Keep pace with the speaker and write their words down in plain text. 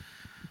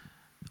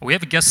We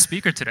have a guest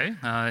speaker today.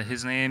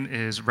 His name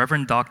is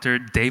Reverend Dr.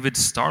 David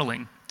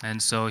Starling.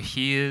 And so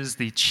he is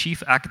the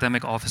Chief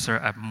Academic Officer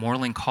at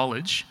Moreland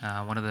College,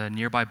 one of the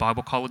nearby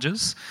Bible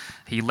colleges.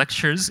 He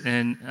lectures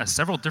in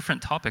several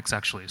different topics,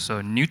 actually. So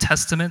New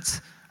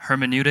Testament,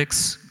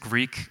 hermeneutics,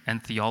 Greek,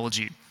 and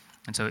theology.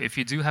 And so if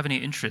you do have any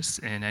interest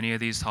in any of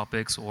these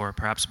topics, or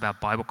perhaps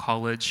about Bible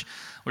college,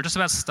 or just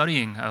about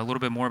studying a little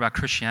bit more about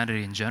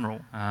Christianity in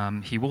general,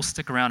 he will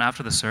stick around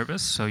after the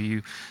service, so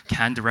you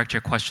can direct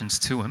your questions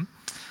to him.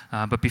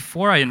 But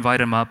before I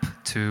invite him up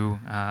to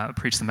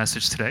preach the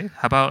message today,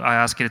 how about I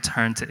ask you to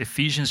turn to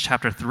Ephesians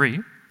chapter 3,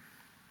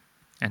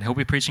 and he'll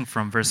be preaching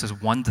from verses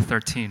 1 to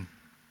 13.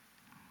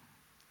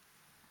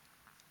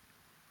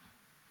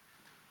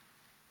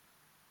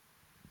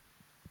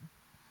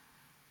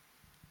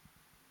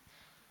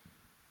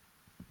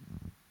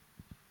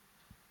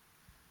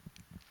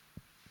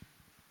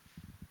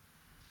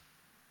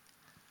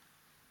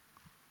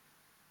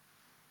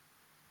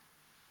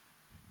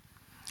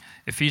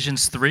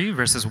 Ephesians 3,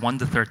 verses 1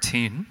 to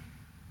 13.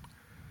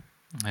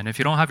 And if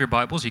you don't have your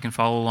Bibles, you can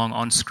follow along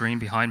on screen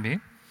behind me.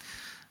 And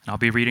I'll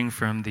be reading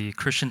from the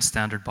Christian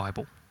Standard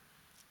Bible.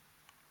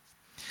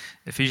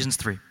 Ephesians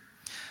 3.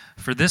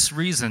 For this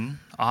reason,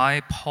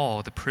 I,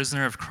 Paul, the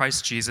prisoner of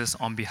Christ Jesus,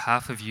 on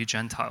behalf of you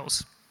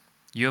Gentiles,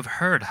 you have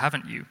heard,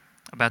 haven't you,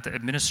 about the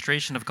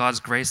administration of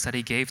God's grace that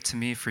he gave to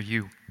me for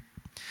you.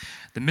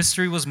 The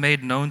mystery was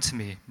made known to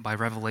me by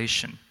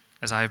revelation,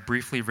 as I have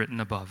briefly written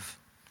above.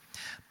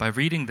 By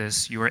reading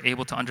this, you are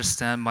able to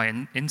understand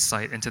my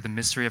insight into the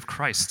mystery of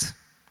Christ.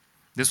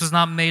 This was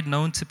not made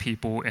known to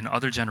people in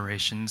other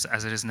generations,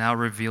 as it is now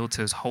revealed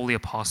to his holy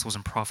apostles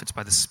and prophets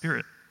by the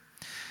Spirit.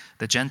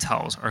 The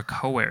Gentiles are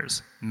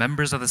co-heirs,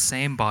 members of the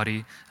same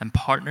body, and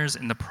partners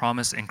in the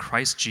promise in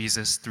Christ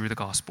Jesus through the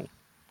gospel.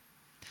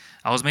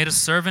 I was made a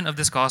servant of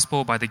this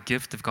gospel by the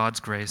gift of God's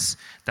grace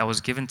that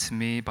was given to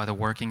me by the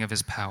working of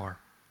his power.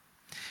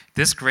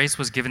 This grace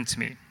was given to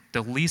me,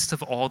 the least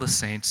of all the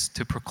saints,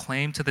 to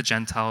proclaim to the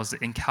Gentiles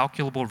the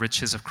incalculable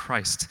riches of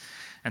Christ,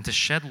 and to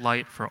shed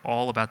light for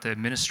all about the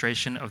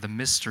administration of the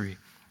mystery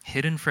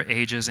hidden for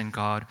ages in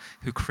God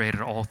who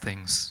created all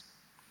things.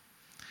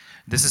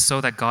 This is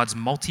so that God's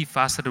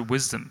multi-faceted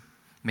wisdom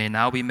may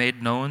now be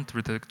made known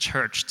through the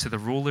church to the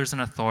rulers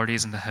and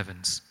authorities in the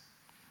heavens.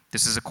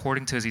 This is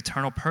according to his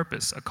eternal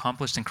purpose,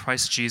 accomplished in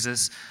Christ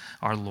Jesus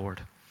our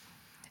Lord.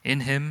 In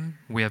him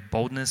we have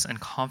boldness and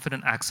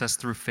confident access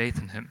through faith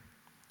in him.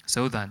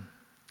 So then,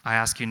 I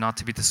ask you not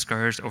to be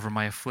discouraged over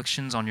my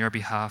afflictions on your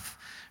behalf,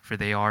 for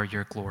they are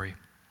your glory.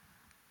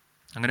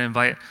 I'm going to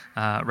invite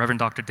Reverend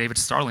Dr. David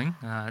Starling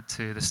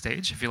to the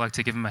stage, if you'd like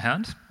to give him a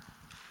hand.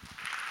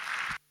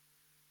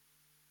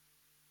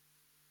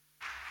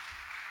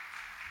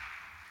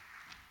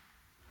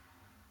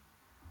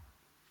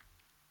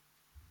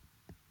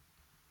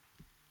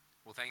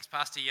 Well, thanks,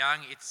 Pastor Young.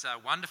 It's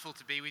wonderful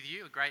to be with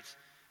you, a great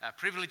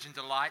privilege and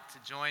delight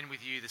to join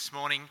with you this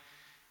morning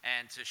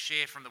and to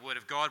share from the Word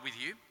of God with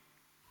you.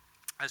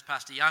 As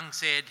Pastor Young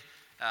said,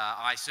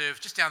 I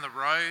serve just down the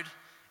road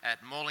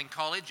at Moreland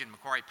College in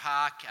Macquarie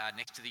Park,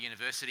 next to the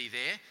university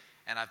there,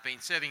 and I've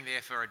been serving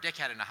there for a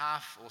decade and a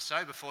half or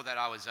so. Before that,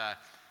 I was a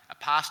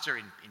pastor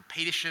in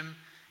Petersham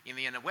in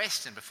the inner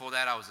west, and before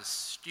that, I was a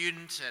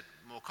student at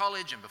Moore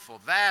College, and before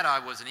that, I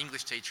was an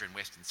English teacher in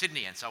Western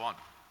Sydney, and so on.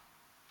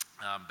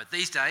 But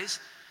these days,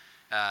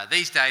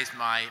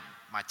 my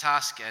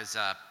task, as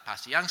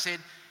Pastor Young said,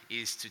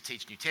 is to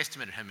teach New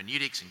Testament and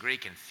hermeneutics and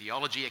Greek and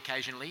theology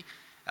occasionally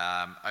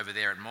over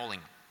there at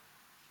Moreland.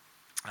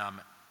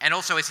 And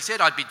also, as he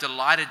said, I'd be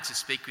delighted to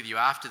speak with you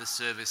after the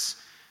service,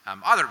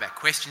 either about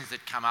questions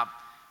that come up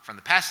from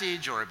the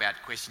passage or about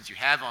questions you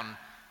have on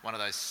one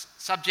of those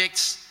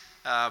subjects,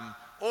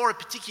 or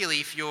particularly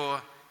if you're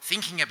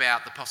thinking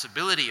about the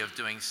possibility of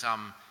doing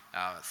some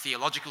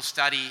theological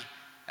study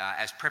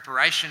as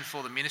preparation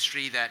for the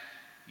ministry that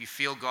you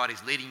feel God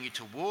is leading you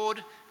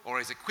toward, or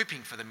as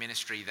equipping for the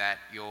ministry that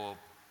you're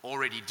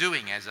already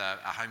doing as a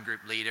home group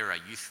leader, a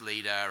youth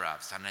leader, a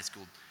Sunday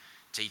school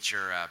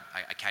teacher, an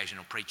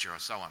occasional preacher, or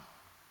so on.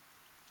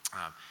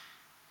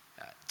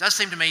 It does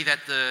seem to me that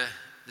the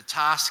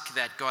task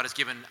that God has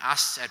given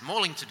us at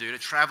Moreland to do, to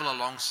travel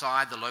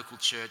alongside the local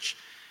church,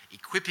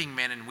 equipping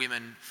men and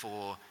women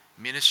for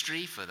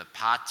ministry, for the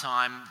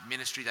part-time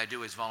ministry they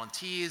do as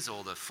volunteers,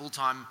 or the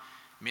full-time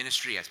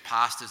ministry as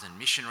pastors and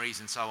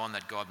missionaries and so on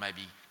that God may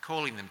be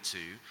calling them to,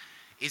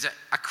 is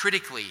a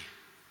critically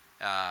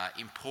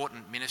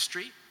important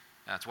ministry.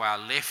 That's why I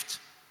left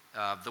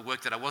the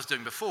work that I was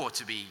doing before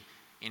to be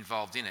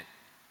involved in it.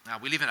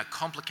 We live in a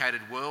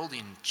complicated world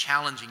in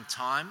challenging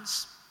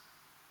times.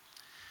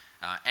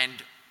 And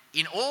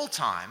in all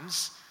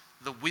times,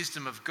 the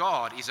wisdom of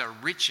God is a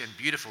rich and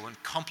beautiful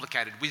and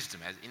complicated wisdom.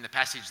 As in the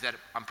passage that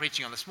I'm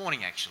preaching on this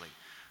morning, actually,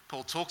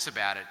 Paul talks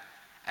about it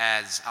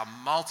as a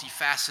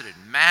multifaceted,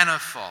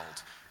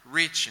 manifold,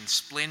 rich and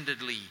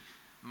splendidly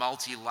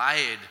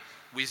multi-layered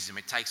wisdom.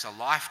 It takes a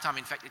lifetime,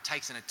 in fact, it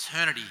takes an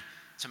eternity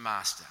to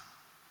master.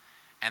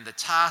 And the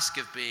task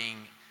of being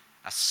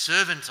a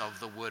servant of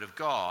the Word of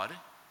God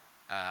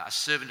a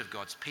servant of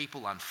God's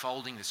people,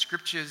 unfolding the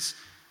scriptures,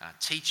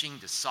 teaching,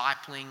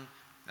 discipling,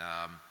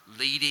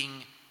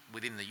 leading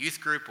within the youth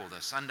group or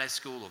the Sunday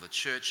school or the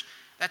church.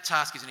 That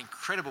task is an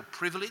incredible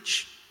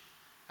privilege,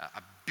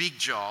 a big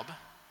job,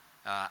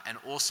 an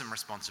awesome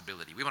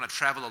responsibility. We want to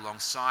travel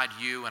alongside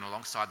you and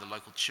alongside the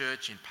local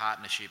church in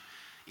partnership,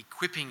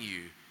 equipping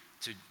you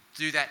to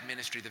do that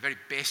ministry the very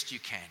best you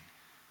can,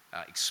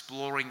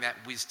 exploring that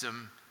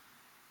wisdom,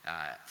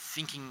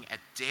 thinking at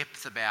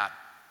depth about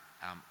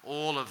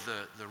all of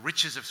the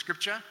riches of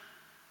Scripture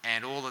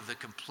and all of the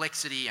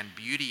complexity and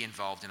beauty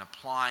involved in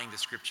applying the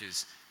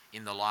Scriptures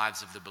in the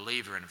lives of the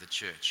believer and of the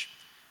church.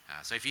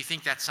 So if you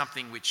think that's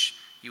something which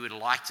you would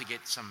like to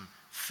get some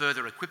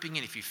further equipping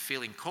in, if you're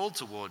feeling called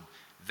toward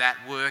that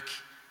work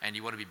and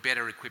you want to be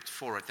better equipped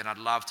for it, then I'd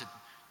love to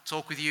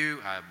talk with you.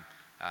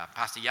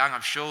 Pastor Young,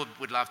 I'm sure,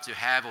 would love to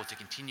have or to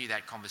continue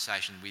that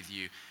conversation with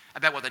you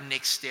about what the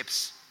next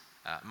steps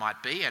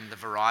might be and the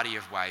variety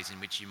of ways in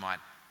which you might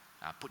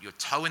put your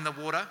toe in the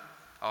water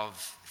of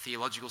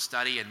theological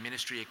study and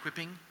ministry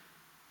equipping,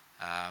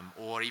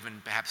 or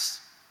even perhaps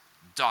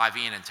dive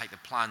in and take the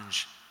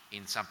plunge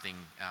in something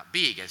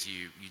big as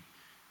you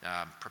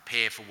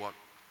prepare for what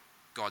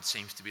God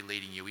seems to be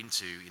leading you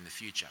into in the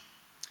future.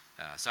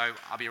 So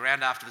I'll be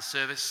around after the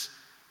service.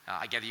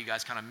 I gather you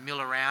guys kind of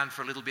mill around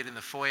for a little bit in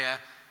the foyer.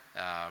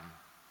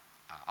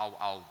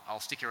 I'll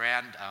stick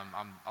around.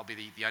 I'll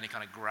be the only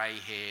kind of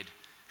grey-haired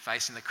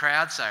face in the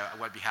crowd, so it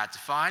won't be hard to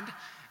find.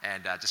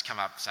 And just come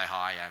up, say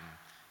hi,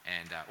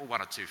 or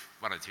one or two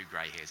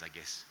grey hairs, I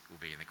guess, will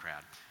be in the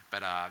crowd.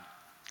 But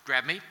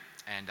grab me,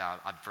 and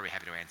I'm very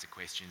happy to answer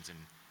questions and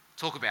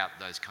talk about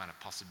those kind of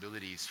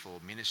possibilities for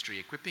ministry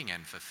equipping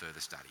and for further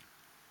study.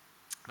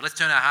 But let's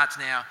turn our hearts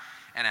now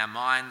and our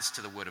minds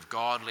to the Word of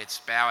God. Let's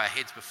bow our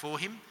heads before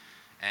Him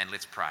and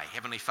let's pray.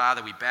 Heavenly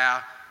Father, we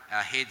bow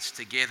our heads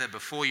together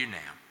before you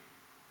now.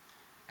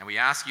 And we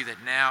ask you that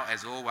now,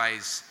 as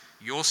always,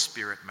 your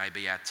Spirit may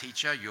be our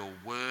teacher, your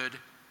Word,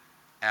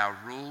 our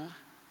rule,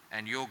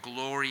 and your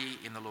glory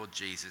in the Lord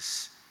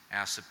Jesus,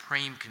 our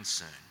supreme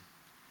concern.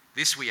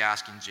 This we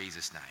ask in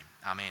Jesus' name.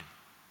 Amen.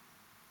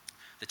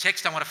 The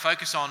text I want to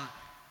focus on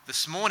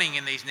this morning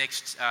in these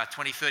next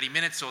 20-30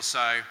 minutes or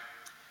so,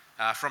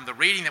 from the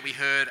reading that we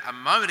heard a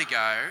moment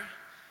ago,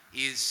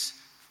 is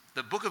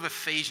the book of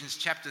Ephesians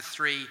chapter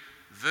 3,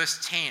 verse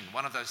 10,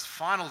 one of those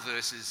final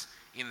verses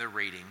in the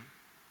reading,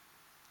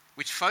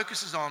 which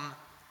focuses on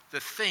the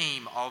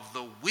theme of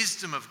the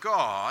wisdom of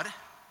God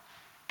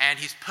and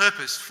his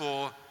purpose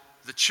for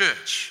the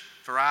church,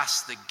 for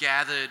us, the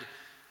gathered,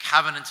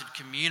 covenanted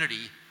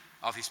community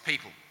of his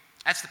people.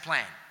 That's the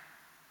plan.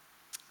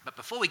 But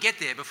before we get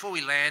there, before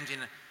we land in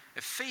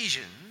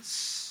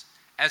Ephesians,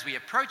 as we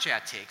approach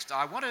our text,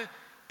 I want to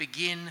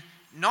begin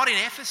not in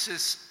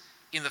Ephesus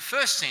in the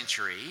 1st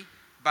century,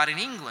 but in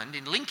England,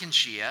 in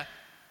Lincolnshire,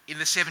 in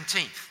the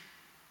 17th.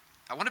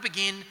 I want to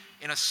begin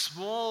in a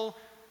small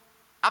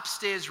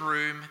upstairs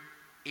room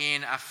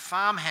in a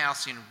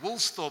farmhouse in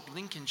Woolsthorpe,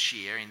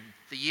 Lincolnshire, in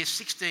the year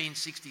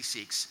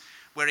 1666,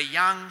 where a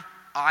young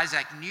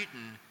Isaac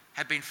Newton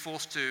had been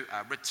forced to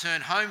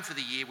return home for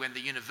the year when the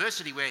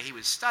university where he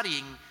was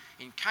studying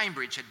in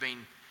Cambridge had been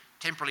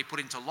temporarily put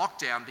into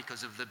lockdown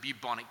because of the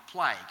bubonic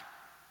plague.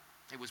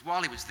 It was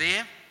while he was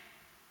there,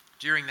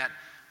 during that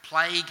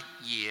plague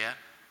year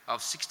of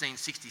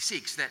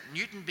 1666, that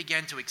Newton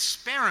began to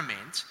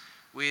experiment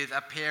with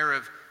a pair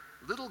of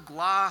little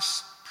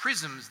glass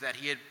prisms that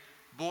he had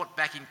bought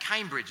back in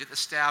Cambridge at the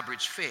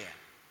Stourbridge Fair.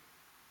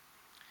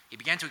 He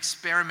began to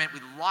experiment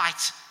with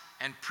light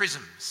and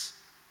prisms,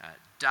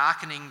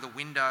 darkening the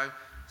window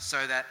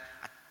so that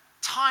a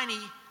tiny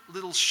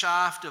little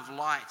shaft of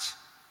light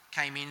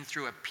came in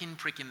through a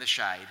pinprick in the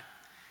shade,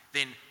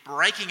 then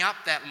breaking up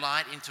that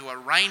light into a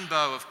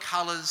rainbow of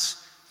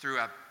colours through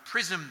a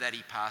prism that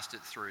he passed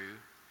it through,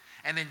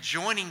 and then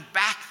joining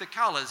back the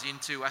colours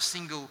into a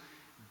single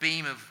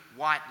beam of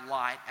white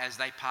light as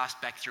they passed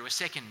back through a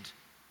second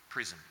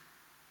prism.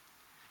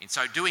 In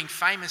so doing,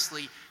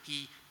 famously,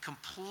 he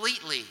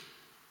completely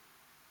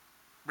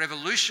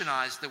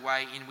revolutionised the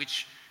way in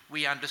which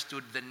we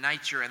understood the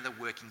nature and the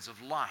workings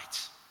of light.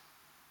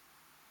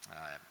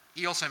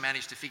 He also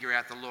managed to figure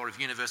out the law of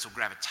universal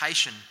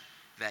gravitation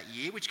that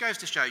year, which goes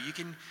to show you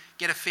can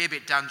get a fair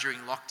bit done during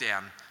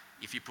lockdown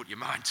if you put your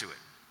mind to it.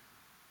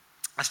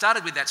 I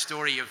started with that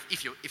story of,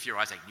 if you're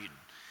Isaac Newton,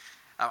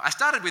 I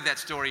started with that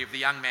story of the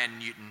young man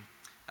Newton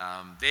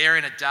there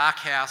in a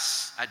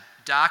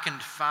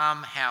darkened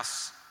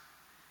farmhouse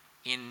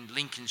in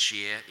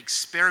Lincolnshire,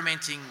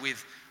 experimenting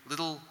with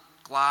little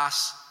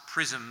glass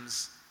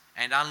prisms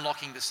and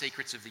unlocking the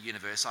secrets of the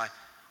universe.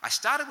 I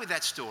started with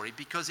that story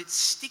because it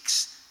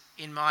sticks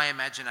in my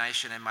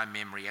imagination and my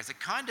memory as a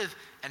kind of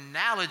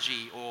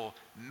analogy or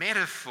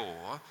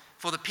metaphor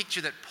for the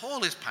picture that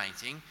Paul is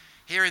painting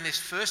here in this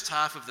first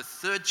half of the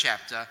 3rd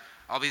chapter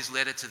of his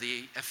letter to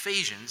the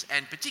Ephesians,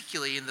 and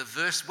particularly in the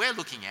verse we're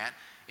looking at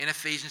in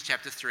Ephesians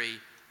chapter 3,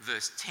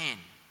 verse 10.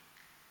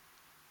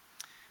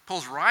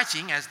 Paul's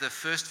writing, as the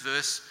first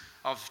verse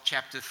of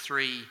chapter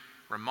 3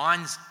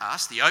 reminds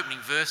us, the opening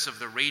verse of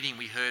the reading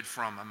we heard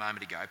from a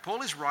moment ago,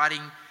 Paul is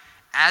writing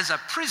as a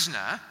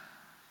prisoner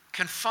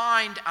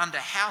confined under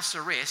house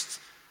arrest,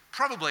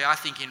 probably I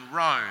think in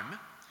Rome,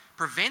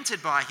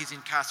 prevented by his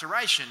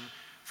incarceration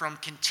from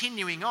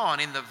continuing on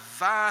in the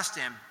vast,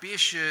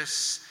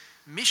 ambitious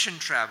mission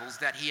travels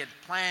that he had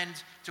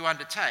planned to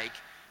undertake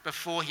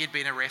before he had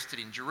been arrested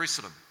in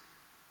Jerusalem.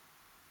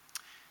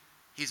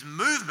 His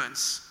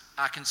movements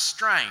are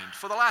constrained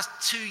for the last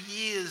 2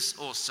 years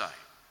or so.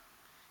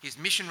 His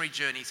missionary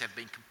journeys have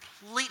been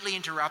completely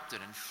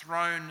interrupted and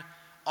thrown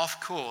off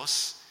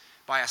course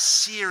by a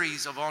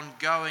series of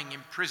ongoing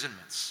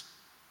imprisonments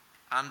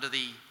under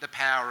the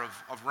power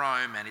of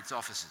Rome and its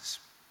officers.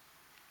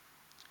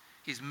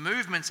 His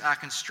movements are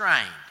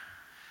constrained,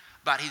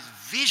 but his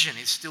vision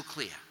is still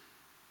clear.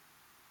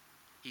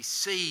 He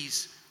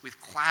sees with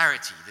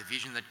clarity the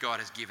vision that God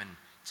has given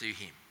to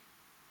him.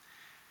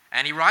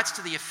 And he writes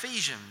to the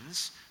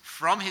Ephesians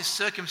from his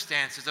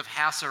circumstances of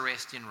house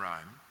arrest in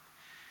Rome,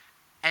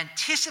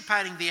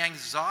 anticipating the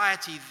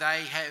anxiety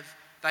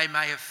they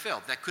may have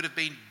felt that could have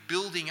been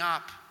building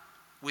up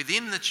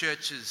within the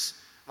churches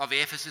of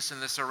Ephesus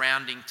and the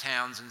surrounding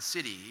towns and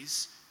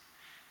cities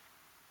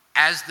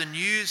as the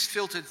news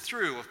filtered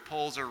through of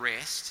Paul's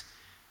arrest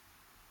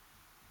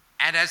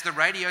and as the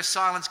radio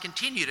silence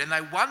continued, and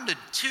they wondered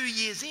 2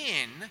 years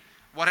in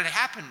what had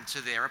happened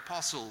to their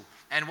apostle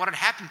and what had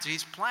happened to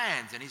his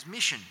plans and his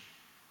mission.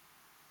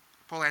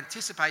 Paul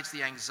anticipates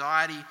the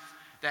anxiety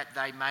that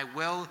they may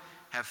well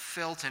have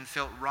felt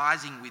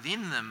rising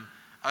within them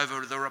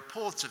over the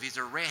reports of his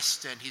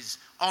arrest and his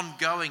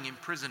ongoing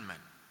imprisonment.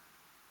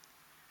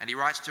 And he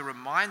writes to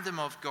remind them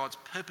of God's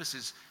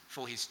purposes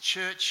for his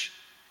church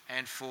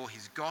and for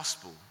his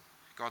gospel,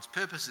 God's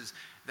purposes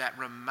that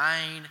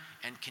remain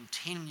and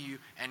continue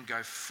and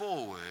go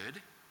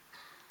forward,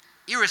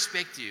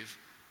 irrespective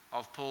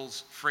of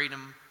Paul's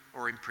freedom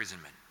or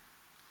imprisonment,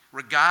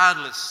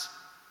 regardless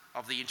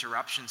of the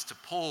interruptions to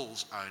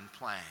Paul's own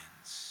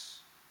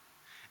plans,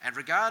 and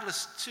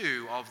regardless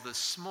too of the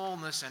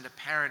smallness and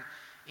apparent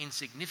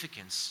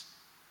insignificance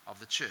of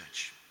the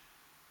church.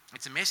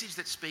 It's a message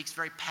that speaks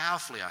very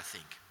powerfully, I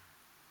think,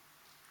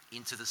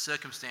 into the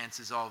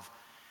circumstances of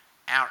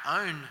our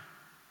own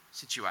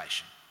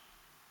situation,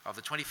 of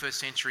the 21st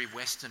century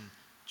Western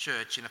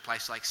church in a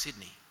place like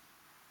Sydney,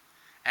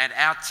 and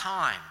our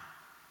time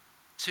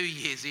 2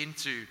 years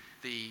into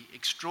the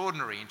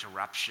extraordinary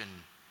interruption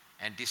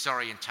and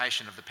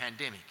disorientation of the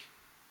pandemic,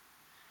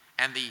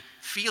 and the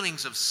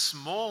feelings of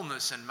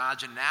smallness and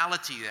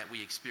marginality that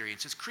we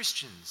experience as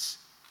Christians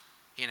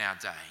in our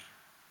day,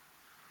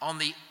 on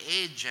the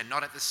edge and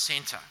not at the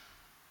centre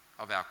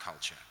of our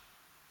culture,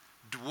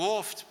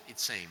 dwarfed, it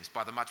seems,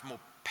 by the much more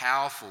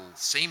powerful,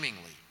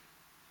 seemingly,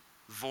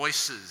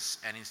 voices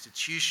and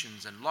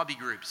institutions and lobby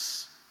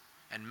groups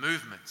and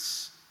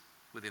movements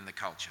within the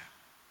culture.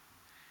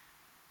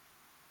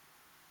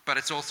 But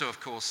it's also, of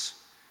course,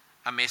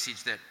 a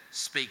message that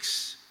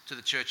speaks to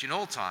the church in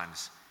all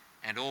times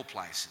and all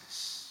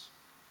places.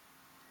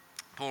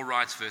 Paul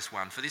writes, verse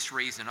 1, "For this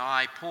reason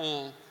I,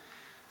 Paul,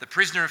 the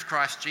prisoner of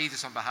Christ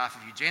Jesus on behalf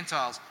of you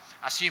Gentiles,"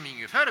 assuming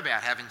you've heard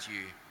about, haven't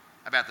you,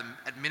 about the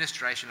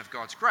administration of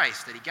God's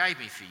grace that he gave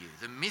me for you,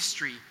 the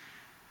mystery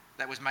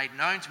that was made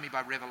known to me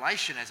by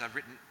revelation, as I've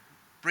written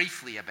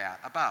briefly about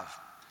above.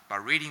 By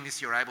reading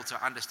this, you're able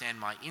to understand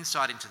my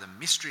insight into the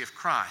mystery of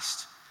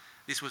Christ.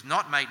 This was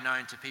not made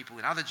known to people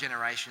in other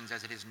generations,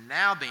 as it has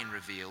now been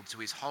revealed to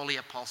his holy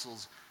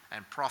apostles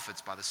and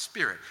prophets by the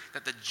Spirit,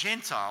 that the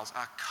Gentiles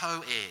are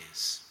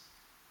co-heirs,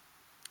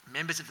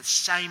 members of the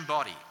same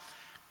body,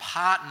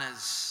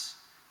 partners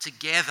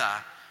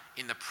together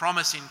in the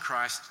promise in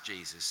Christ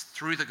Jesus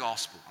through the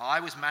gospel. I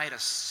was made a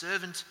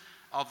servant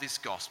of this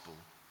gospel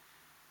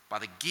by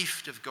the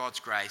gift of God's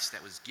grace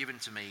that was given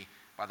to me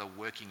by the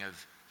working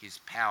of his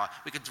power.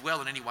 We could dwell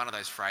on any one of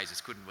those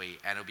phrases, couldn't we?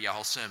 And it'll be a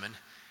whole sermon.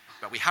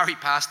 But we hurry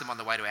past them on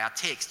the way to our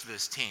text,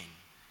 verse 10.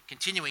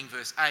 Continuing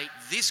verse 8,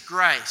 "This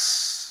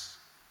grace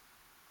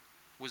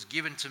was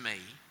given to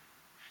me."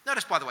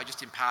 Notice, by the way,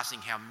 just in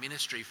passing, how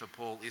ministry for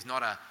Paul is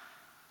not a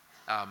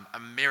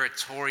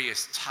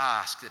meritorious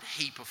task that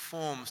he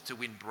performs to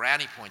win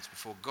brownie points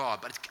before God,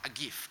 but it's a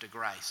gift, a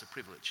grace, a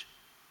privilege.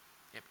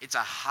 It's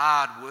a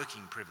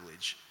hard-working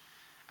privilege,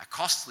 a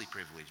costly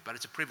privilege, but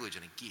it's a privilege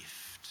and a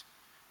gift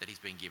that he's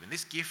been given.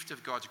 This gift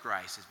of God's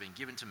grace has been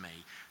given to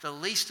me, the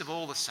least of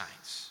all the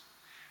saints,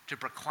 to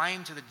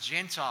proclaim to the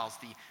Gentiles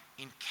the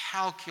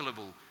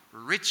incalculable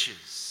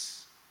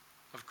riches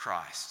of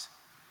Christ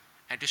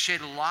and to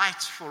shed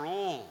light for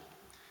all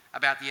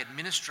about the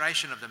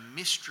administration of the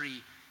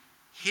mystery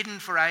hidden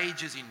for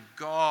ages in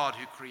God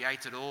who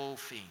created all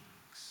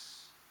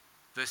things.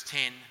 Verse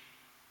 10,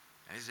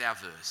 and this is our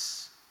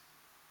verse.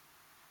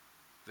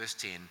 Verse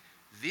 10,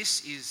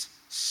 "This is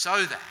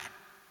so that,"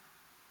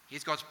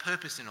 here's God's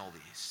purpose in all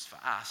this for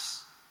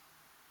us.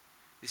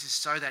 This is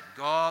so that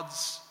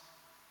God's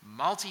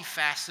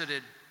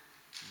multifaceted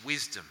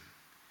wisdom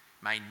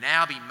may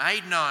now be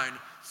made known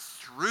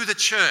through the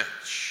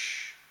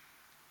church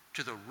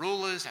to the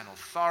rulers and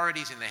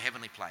authorities in the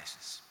heavenly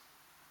places.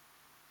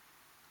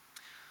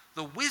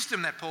 The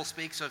wisdom that Paul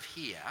speaks of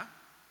here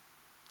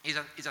is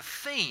a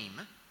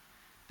theme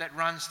that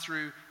runs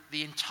through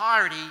the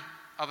entirety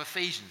of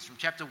Ephesians, from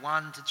chapter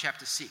 1 to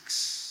chapter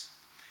 6.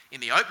 In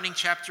the opening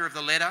chapter of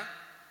the letter,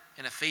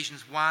 in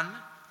Ephesians 1,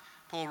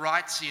 Paul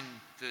writes in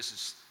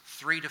verses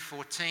 3 to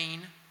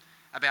 14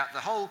 about the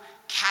whole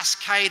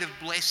cascade of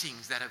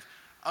blessings that have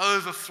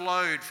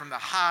overflowed from the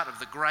heart of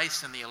the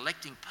grace and the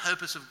electing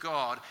purpose of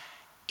God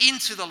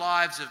into the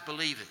lives of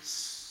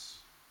believers.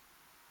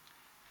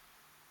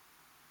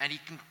 And he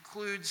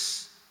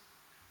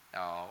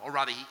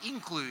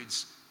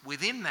includes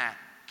within that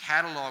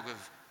catalogue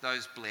of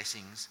those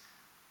blessings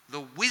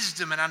the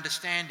wisdom and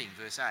understanding,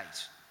 verse 8,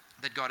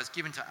 that God has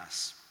given to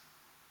us.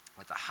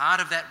 At the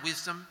heart of that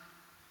wisdom,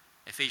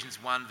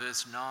 Ephesians 1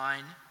 verse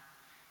 9,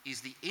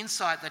 is the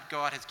insight that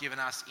God has given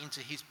us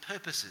into his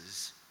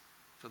purposes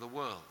for the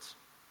world.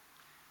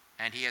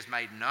 And he has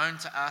made known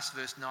to us,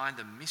 verse 9,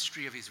 the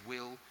mystery of his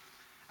will,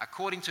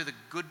 according to the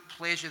good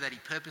pleasure that he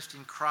purposed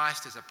in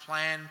Christ as a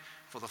plan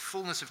for the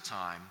fullness of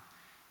time,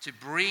 to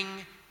bring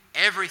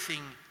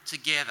everything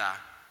together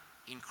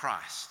in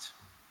Christ,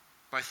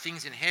 both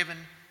things in heaven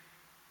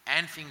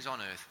and things on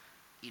earth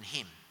in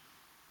him.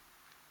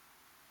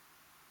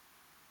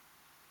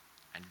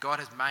 And God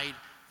has made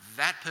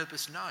that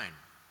purpose known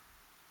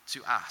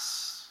to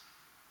us,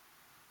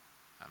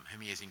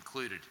 whom he has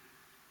included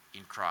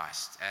in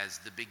Christ as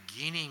the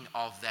beginning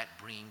of that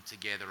bringing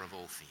together of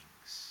all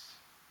things.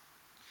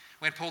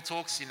 When Paul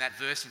talks in that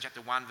verse in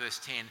chapter 1 verse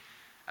 10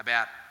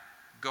 about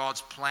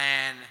God's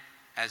plan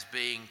as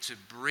being to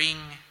bring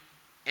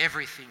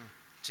everything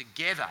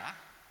together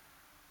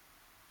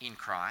in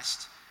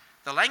Christ,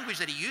 the language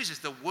that he uses,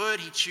 the word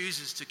he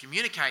chooses to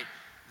communicate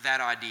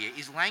that idea,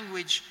 is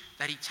language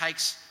that he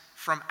takes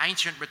from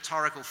ancient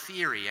rhetorical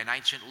theory and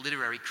ancient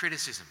literary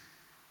criticism.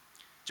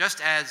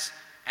 Just as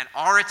an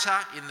orator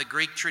in the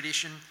Greek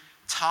tradition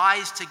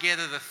ties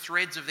together the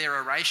threads of their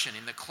oration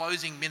in the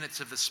closing minutes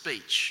of the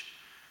speech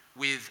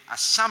with a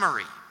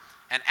summary,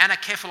 an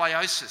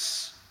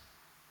anakephalaiosis,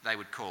 they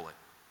would call it,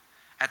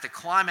 at the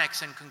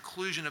climax and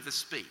conclusion of the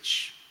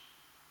speech,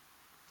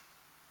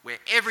 where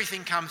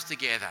everything comes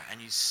together and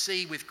you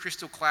see with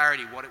crystal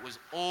clarity what it was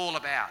all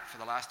about for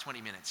the last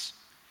 20 minutes.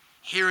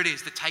 Here it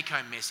is, the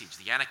take-home message,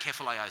 the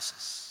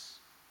anakephalaiosis.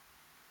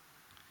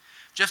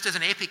 Just as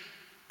an epic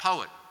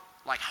poet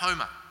like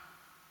Homer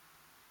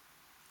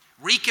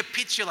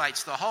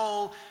recapitulates the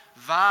whole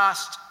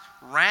vast,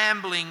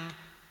 rambling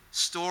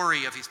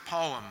story of his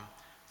poem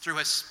through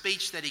a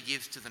speech that he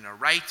gives to the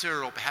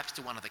narrator or perhaps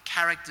to one of the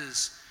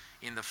characters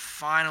in the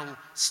final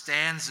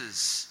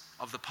stanzas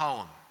of the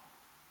poem.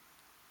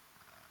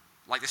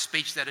 Like the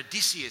speech that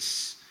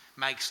Odysseus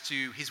makes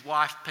to his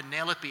wife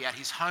Penelope at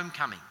his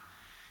homecoming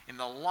in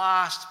the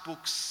last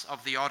books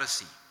of the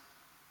Odyssey,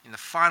 in the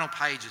final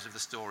pages of the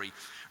story,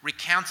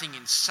 recounting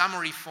in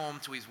summary form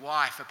to his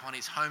wife upon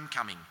his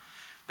homecoming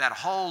that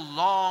whole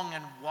long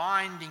and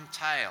winding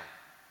tale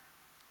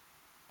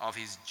of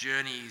his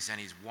journeys and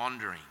his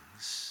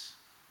wanderings.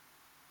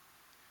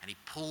 And he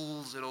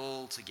pulls it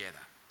all together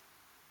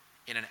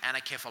in an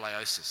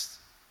anakephalaiosis,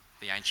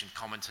 the ancient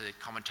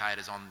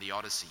commentators on the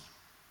Odyssey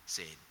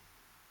said,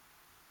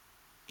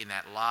 in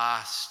that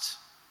last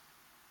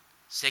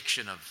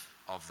section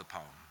of the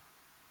poem.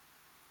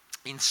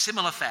 In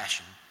similar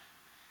fashion,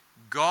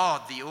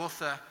 God, the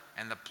author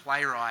and the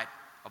playwright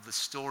of the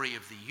story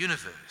of the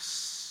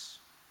universe,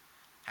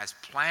 has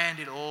planned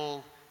it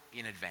all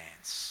in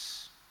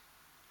advance,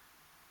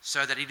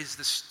 so that it is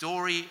the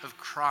story of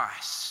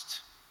Christ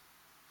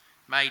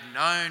made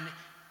known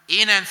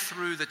in and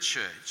through the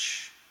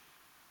church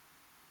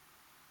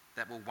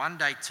that will one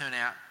day turn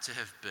out to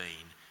have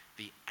been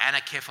the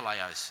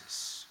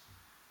anakephalaiosis,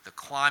 the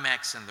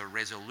climax and the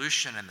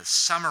resolution and the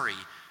summary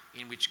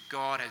in which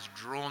God has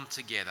drawn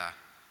together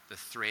the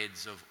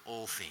threads of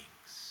all things.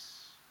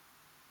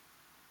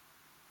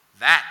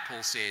 That,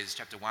 Paul says,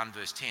 chapter 1,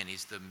 verse 10,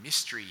 is the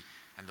mystery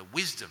and the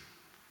wisdom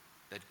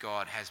that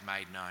God has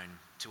made known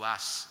to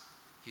us,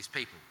 his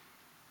people.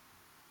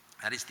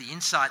 That is the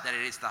insight, that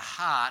it is the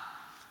heart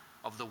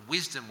of the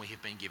wisdom we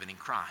have been given in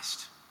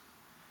Christ.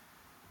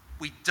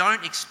 We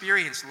don't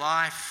experience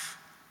life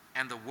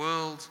and the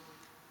world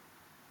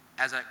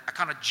as a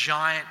kind of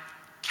giant,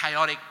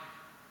 chaotic,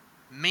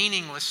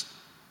 meaningless,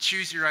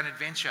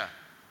 choose-your-own-adventure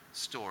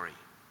story,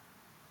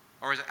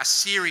 or as a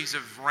series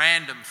of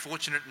random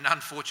fortunate and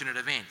unfortunate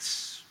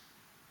events.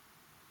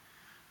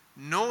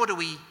 Nor do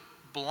we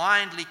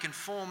blindly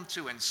conform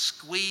to and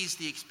squeeze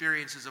the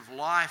experiences of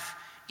life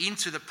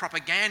into the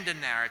propaganda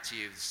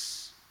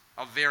narratives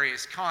of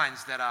various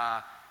kinds that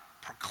are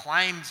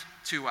proclaimed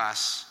to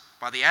us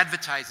by the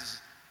advertisers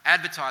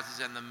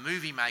and the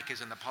movie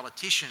makers and the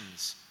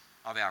politicians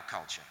of our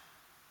culture.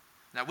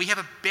 Now, we have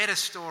a better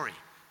story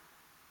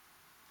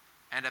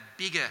and a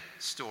bigger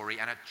story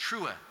and a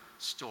truer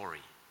story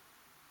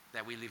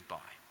that we live by.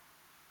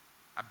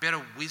 A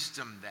better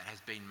wisdom that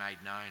has been made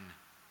known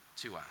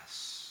to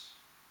us.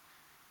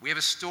 We have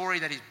a story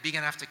that is big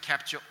enough to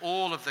capture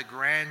all of the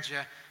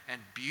grandeur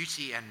and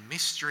beauty and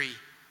mystery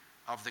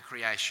of the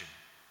creation.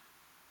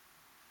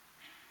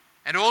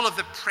 and all of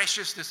the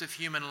preciousness of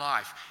human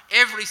life,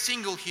 every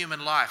single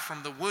human life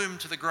from the womb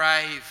to the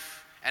grave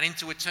and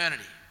into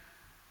eternity.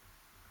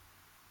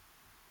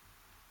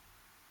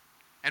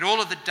 And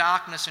all of the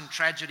darkness and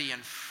tragedy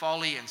and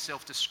folly and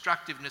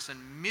self-destructiveness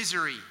and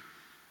misery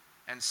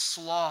and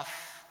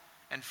sloth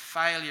and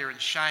failure and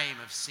shame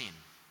of sin.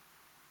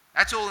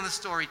 That's all in the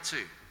story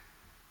too.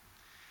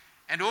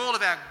 And all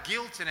of our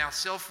guilt and our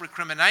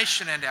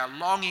self-recrimination and our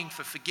longing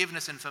for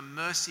forgiveness and for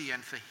mercy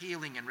and for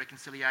healing and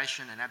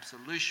reconciliation and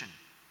absolution.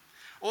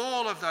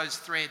 All of those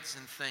threads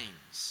and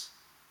themes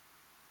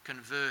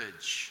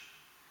converge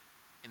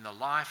in the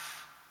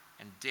life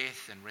and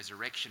death and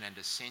resurrection and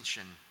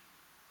ascension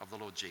of the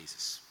Lord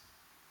Jesus.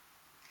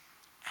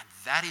 And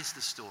that is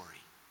the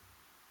story.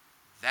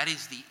 That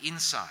is the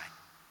insight.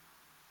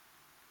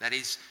 That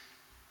is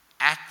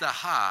at the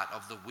heart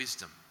of the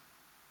wisdom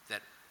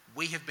that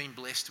we have been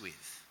blessed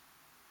with,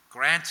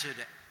 granted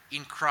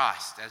in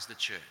Christ as the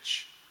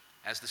church,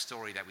 as the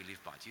story that we live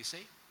by. Do you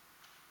see?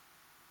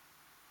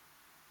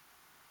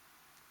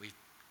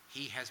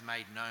 He has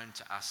made known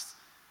to us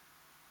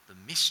the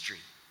mystery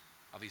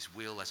of his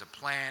will as a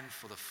plan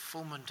for the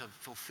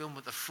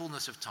fulfillment, the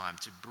fullness of time,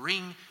 to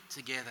bring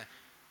together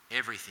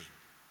everything,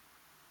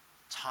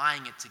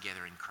 tying it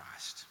together in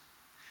Christ.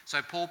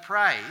 So Paul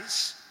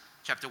prays,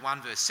 chapter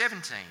 1, verse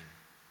 17,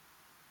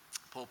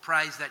 Paul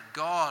prays that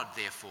God,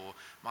 therefore,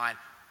 might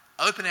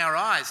open our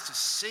eyes to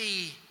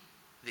see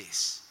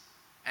this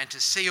and to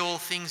see all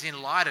things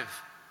in light of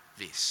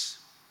this,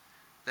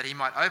 that he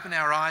might open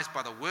our eyes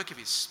by the work of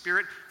his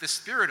Spirit, the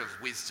Spirit of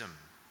wisdom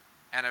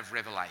and of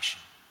revelation,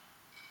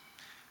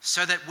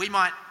 so that we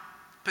might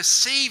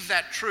perceive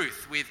that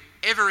truth with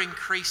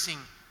ever-increasing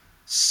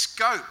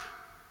scope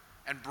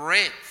and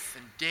breadth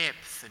and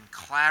depth and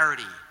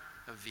clarity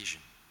of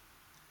vision,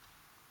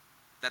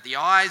 that the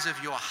eyes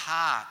of your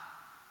heart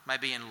may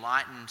be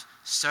enlightened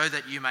so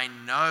that you may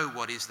know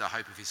what is the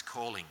hope of his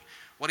calling,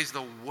 what is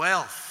the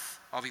wealth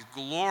of his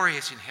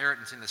glorious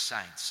inheritance in the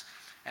saints,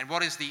 and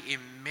what is the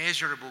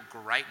immeasurable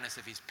greatness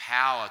of his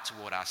power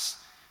toward us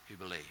who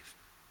believe.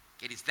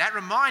 It is that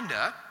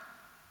reminder,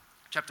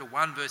 chapter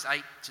 1, verse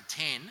 8 to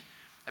 10,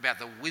 about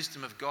the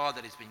wisdom of God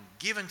that has been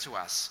given to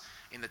us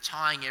in the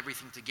tying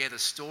everything together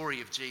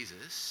story of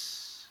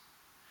Jesus.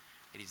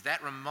 It is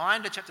that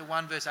reminder, chapter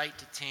 1, verse 8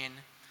 to 10,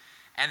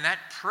 and that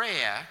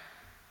prayer,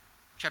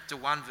 chapter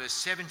 1, verse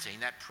 17,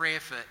 that prayer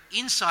for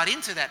insight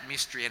into that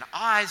mystery and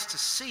eyes to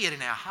see it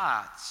in our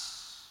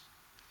hearts,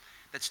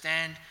 that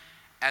stand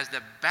as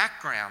the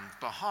background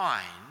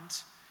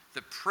behind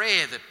the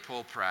prayer that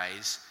Paul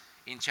prays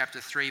in chapter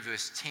 3,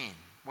 verse 10.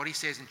 What he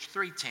says in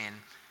 3:10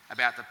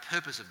 about the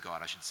purpose of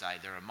God, I should say,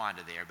 the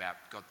reminder there about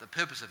God, the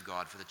purpose of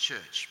God for the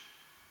church.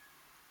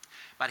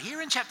 But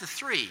here in chapter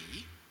 3,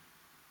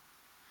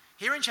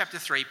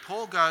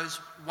 Paul goes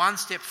one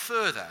step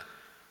further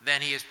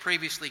than he has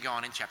previously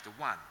gone in chapter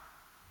 1.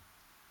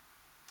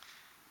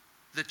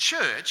 The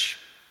church,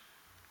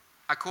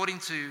 according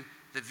to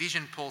the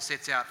vision Paul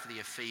sets out for the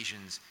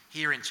Ephesians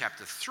here in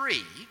chapter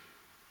 3,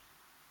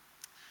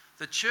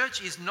 the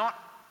church is not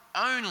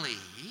only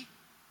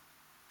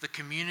the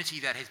community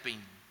that has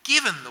been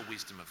given the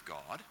wisdom of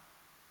God,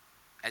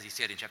 as he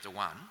said in chapter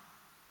 1,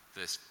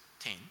 verse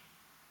 10,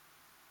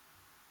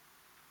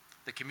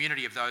 the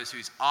community of those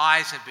whose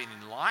eyes have been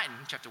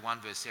enlightened, chapter 1,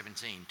 verse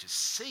 17, to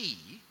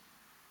see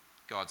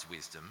God's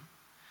wisdom.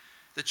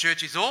 The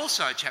church is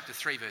also, chapter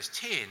 3, verse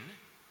 10,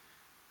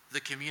 the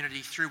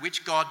community through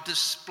which God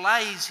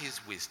displays his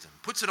wisdom,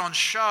 puts it on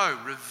show,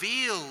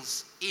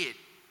 reveals it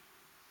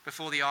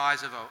before the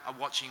eyes of a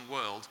watching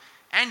world,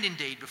 and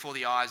indeed before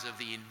the eyes of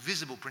the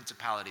invisible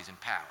principalities and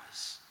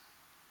powers,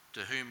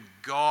 to whom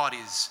God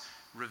is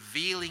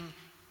revealing,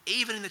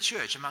 even in the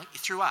church,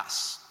 through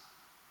us,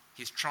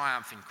 his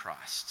triumph in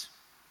Christ.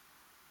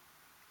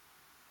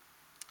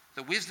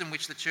 The wisdom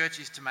which the church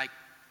is to make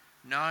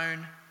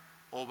known,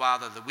 or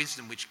rather the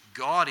wisdom which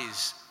God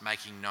is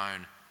making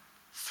known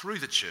through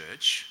the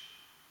church,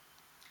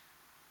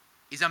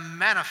 is a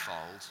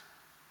manifold,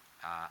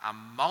 a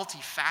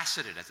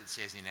multifaceted, as it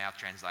says in our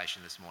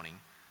translation this morning,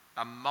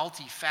 a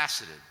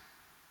multifaceted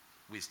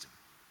wisdom.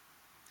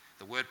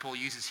 The word Paul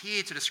uses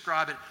here to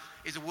describe it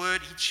is a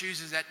word he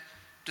chooses that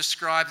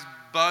describes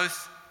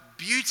both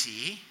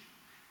beauty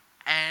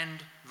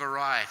and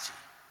variety.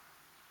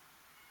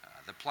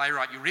 The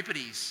playwright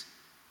Euripides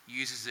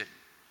uses it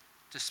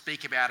to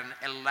speak about an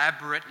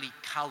elaborately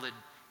coloured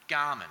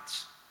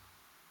garment.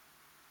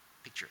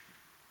 Picture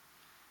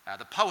it.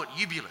 The poet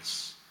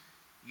Eubulus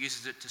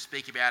uses it to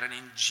speak about an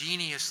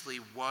ingeniously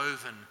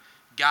woven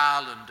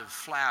garland of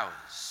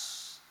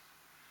flowers,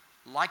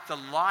 like the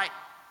light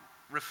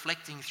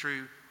reflecting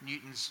through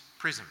Newton's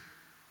prism.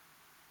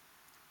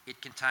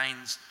 It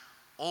contains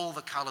all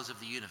the colours of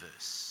the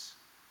universe,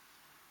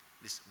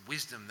 this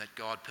wisdom that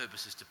God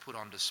purposes to put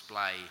on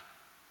display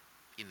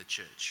in the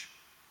church.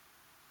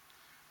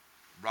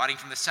 Writing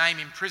from the same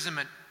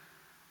imprisonment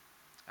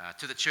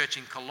to the church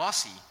in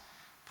Colossae,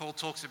 Paul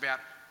talks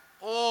about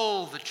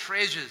all the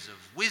treasures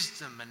of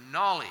wisdom and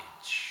knowledge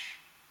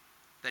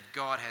that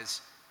God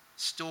has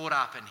stored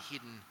up and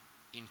hidden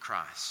in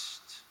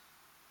Christ.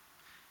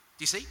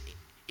 Do you see?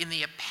 In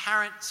the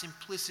apparent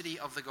simplicity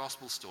of the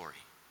gospel story,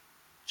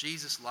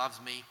 Jesus loves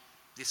me,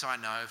 this I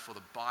know, for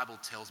the Bible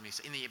tells me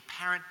so. In the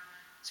apparent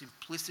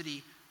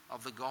simplicity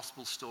of the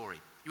gospel story.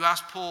 You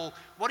ask Paul,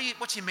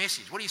 what's your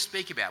message? What do you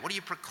speak about? What do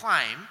you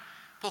proclaim?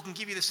 Paul can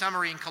give you the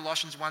summary in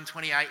Colossians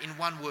 1:28 in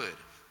one word.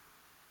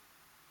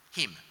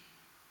 Him.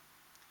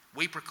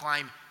 We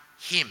proclaim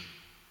him.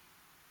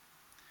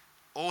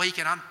 Or he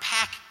can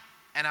unpack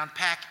and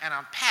unpack and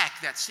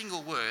unpack that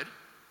single word,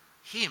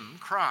 him,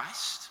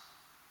 Christ,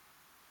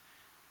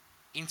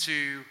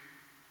 into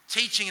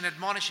teaching and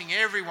admonishing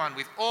everyone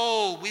with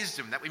all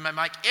wisdom, that we may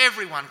make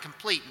everyone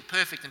complete and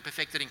perfect and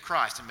perfected in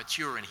Christ and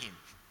mature in him.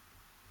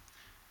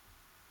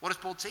 What does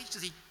Paul teach?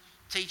 Does he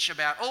teach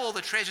about all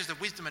the treasures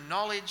of wisdom and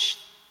knowledge?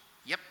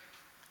 Yep.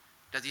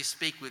 Does he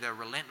speak with a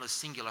relentless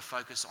singular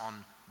focus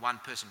on one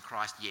person,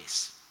 Christ?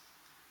 Yes.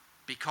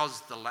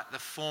 Because the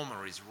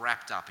former is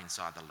wrapped up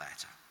inside the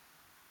latter.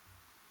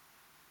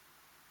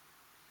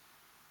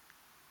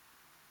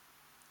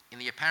 In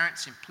the apparent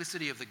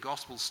simplicity of the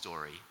gospel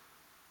story,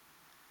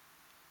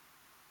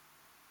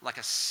 like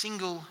a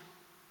single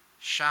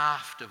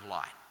shaft of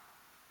light,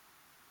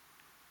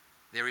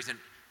 there is an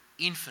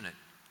infinite,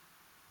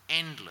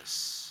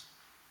 endless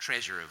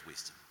treasure of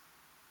wisdom.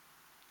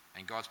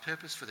 And God's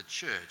purpose for the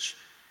church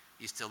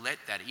is to let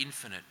that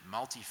infinite,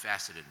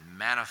 multifaceted,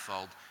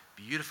 manifold,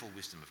 beautiful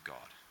wisdom of God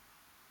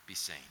be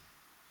seen.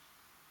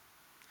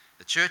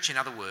 The church, in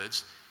other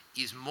words,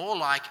 is more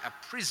like a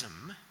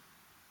prism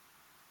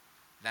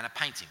than a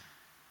painting.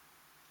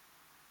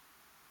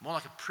 More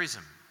like a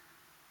prism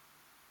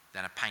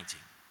than a painting.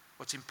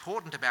 What's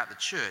important about the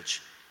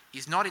church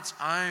is not its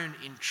own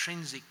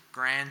intrinsic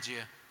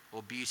grandeur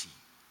or beauty.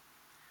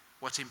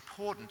 What's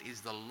important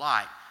is the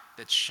light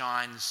that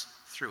shines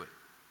through it.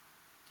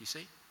 Do you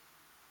see?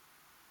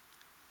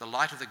 The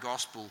light of the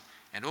gospel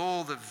and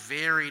all the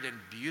varied and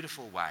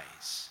beautiful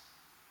ways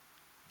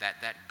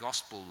that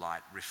gospel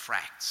light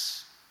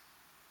refracts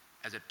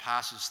as it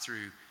passes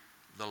through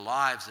the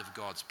lives of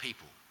God's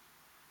people,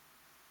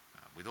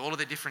 with all of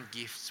their different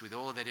gifts, with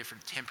all of their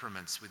different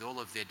temperaments, with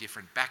all of their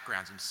different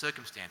backgrounds and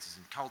circumstances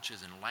and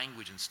cultures and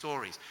language and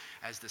stories,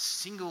 as the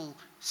single,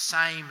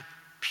 same,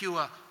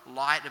 pure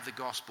light of the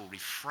gospel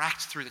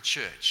refracts through the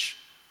church,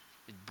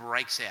 it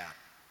breaks out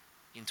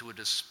into a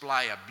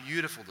display, a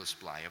beautiful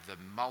display of the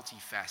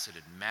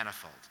multifaceted,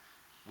 manifold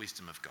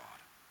wisdom of God.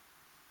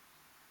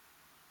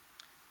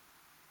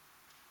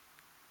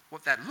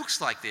 What that looks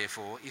like,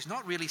 therefore, is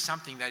not really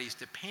something that is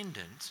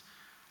dependent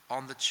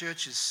on the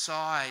church's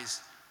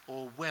size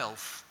or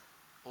wealth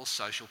or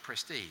social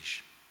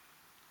prestige.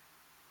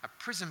 A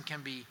prism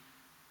can be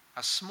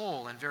a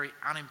small and very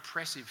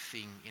unimpressive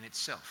thing in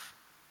itself.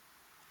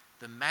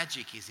 The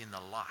magic is in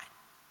the light,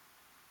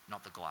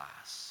 not the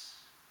glass.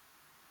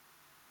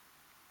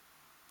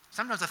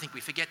 Sometimes I think we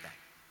forget that.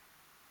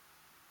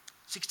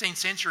 16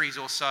 centuries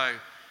or so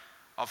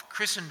of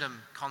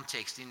Christendom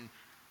context in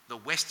the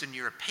Western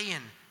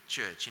European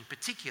church in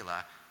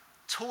particular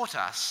taught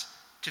us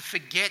to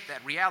forget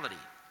that reality.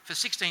 For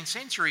 16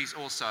 centuries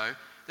or so,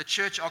 the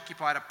church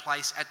occupied a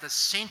place at the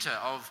centre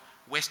of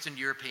Western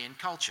European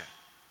culture.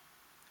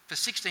 For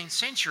 16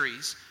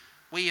 centuries,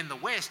 we in the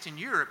West, in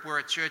Europe, were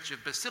a church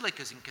of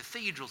basilicas and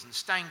cathedrals and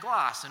stained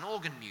glass and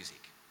organ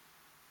music.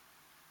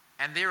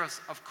 And there,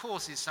 of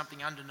course, is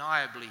something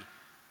undeniably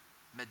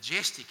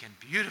majestic and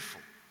beautiful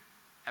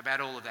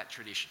about all of that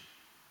tradition.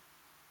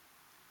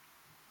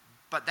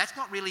 But that's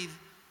not really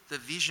the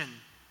vision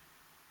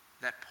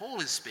that Paul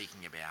is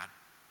speaking about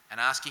and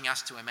asking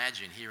us to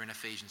imagine here in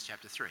Ephesians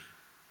chapter 3.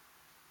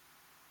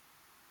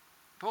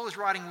 Paul is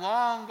writing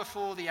long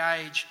before the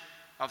age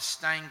of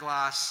stained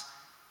glass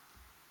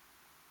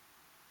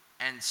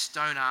and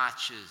stone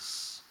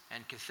arches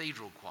and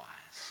cathedral choirs.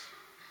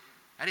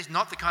 That is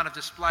not the kind of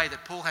display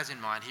that Paul has in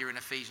mind here in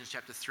Ephesians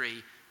chapter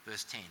 3,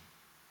 verse 10.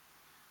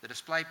 The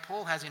display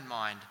Paul has in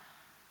mind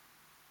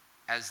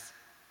as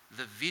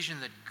the vision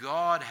that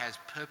God has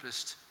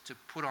purposed to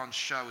put on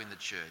show in the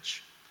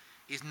church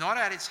is not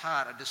at its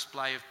heart a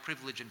display of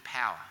privilege and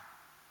power,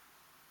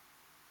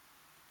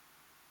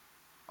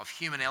 of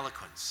human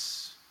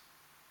eloquence,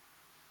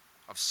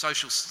 of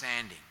social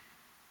standing.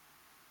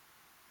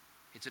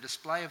 It's a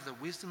display of the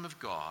wisdom of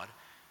God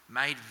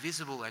made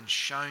visible and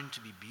shown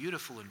to be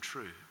beautiful and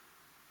true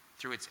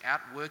through its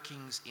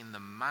outworkings in the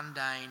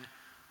mundane,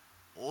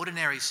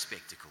 ordinary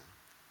spectacle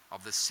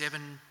of the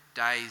 7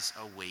 days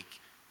a week,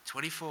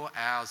 24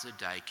 hours a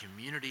day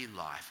community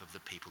life of the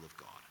people of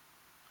God.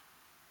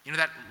 You know,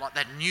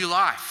 that new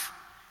life,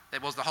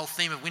 that was the whole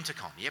theme of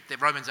Wintercon. Yep,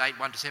 that Romans 8,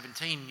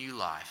 1-17, new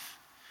life.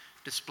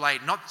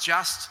 Displayed not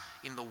just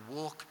in the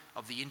walk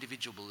of the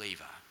individual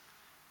believer,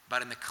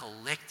 but in the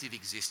collective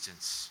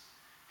existence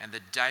and the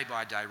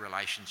day-by-day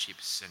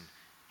relationships and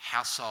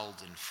household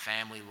and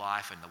family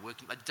life and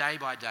a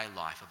day-by-day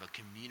life of a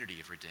community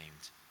of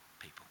redeemed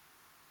people.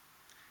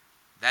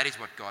 That is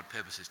what God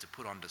purposes to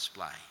put on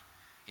display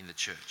in the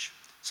church.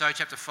 So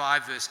chapter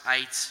 5, verse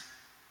 8,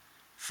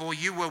 For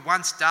you were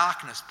once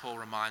darkness, Paul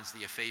reminds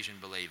the Ephesian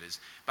believers,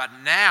 but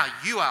now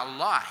you are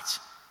light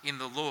in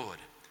the Lord.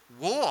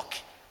 Walk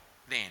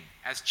then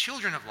as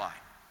children of light.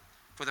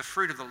 For the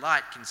fruit of the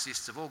light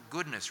consists of all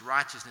goodness,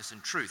 righteousness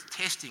and truth,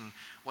 testing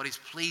what is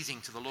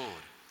pleasing to the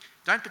Lord.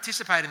 Don't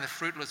participate in the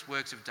fruitless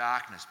works of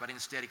darkness, but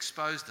instead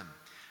expose them.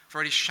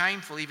 For it is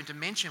shameful even to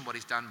mention what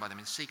is done by them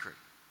in secret.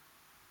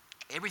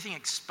 Everything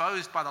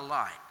exposed by the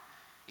light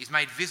is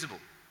made visible.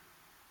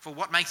 For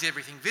what makes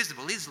everything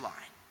visible is light.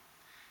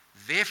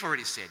 Therefore it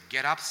is said,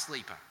 get up,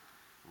 sleeper,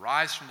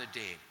 rise from the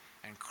dead,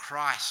 and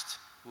Christ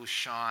will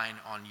shine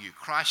on you.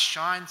 Christ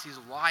shines his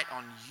light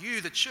on you,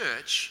 the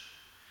church,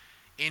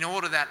 in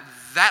order that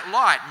that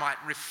light might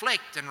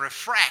reflect and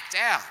refract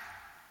out.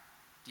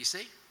 Do you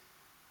see?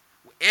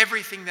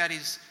 Everything that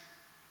is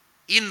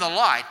in the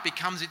light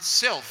becomes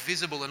itself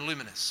visible and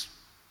luminous,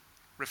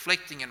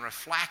 reflecting and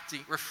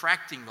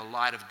refracting the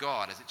light of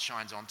God as it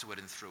shines onto it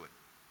and through it.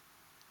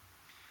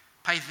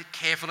 Pay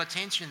careful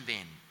attention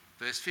then,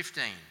 verse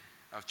 15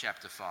 of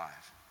chapter 5,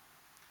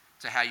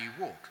 to how you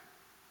walk.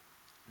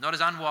 Not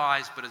as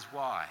unwise, but as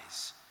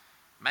wise,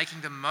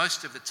 making the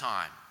most of the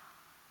time,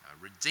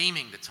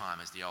 redeeming the time,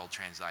 as the old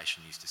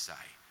translation used to say,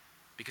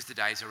 because the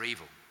days are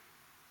evil.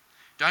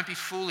 Don't be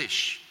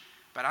foolish,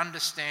 but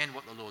understand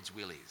what the Lord's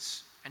will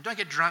is. And don't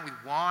get drunk with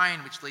wine,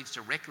 which leads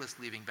to reckless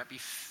living, but be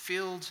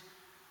filled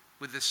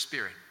with the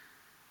Spirit.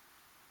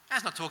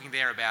 That's not talking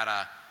there about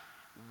a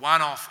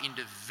one-off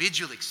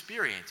individual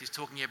experience. He's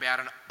talking about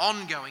an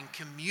ongoing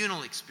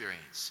communal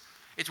experience.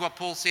 It's what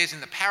Paul says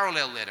in the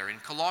parallel letter in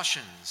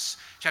Colossians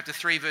chapter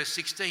 3 verse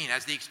 16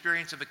 as the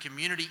experience of a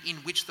community in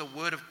which the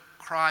word of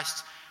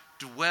Christ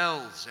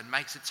dwells and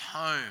makes its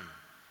home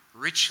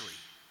richly.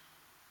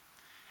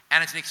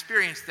 And it's an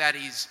experience that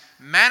is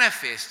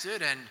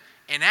manifested and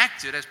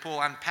enacted, as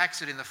Paul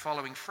unpacks it in the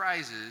following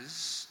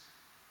phrases,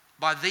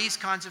 by these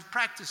kinds of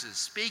practices: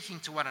 speaking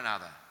to one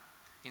another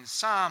in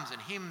psalms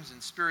and hymns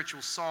and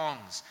spiritual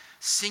songs,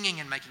 singing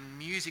and making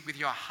music with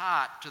your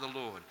heart to the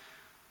Lord,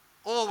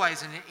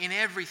 always and in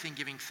everything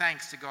giving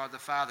thanks to God the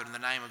Father in the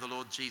name of the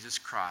Lord Jesus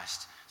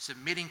Christ,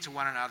 submitting to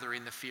one another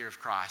in the fear of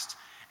Christ,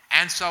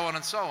 and so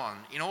on,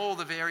 in all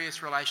the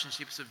various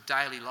relationships of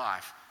daily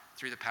life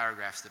through the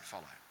paragraphs that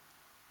follow.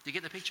 Do you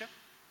get the picture?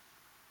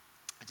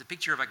 It's a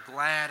picture of a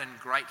glad and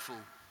grateful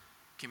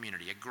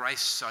community, a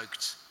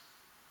grace-soaked,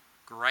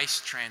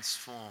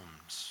 grace-transformed,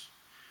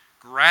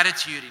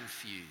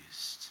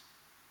 gratitude-infused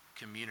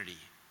community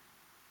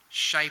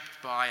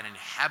shaped by and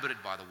inhabited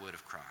by the word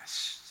of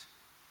Christ,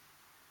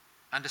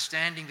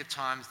 understanding the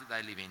times that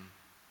they live in,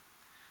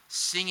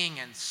 singing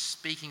and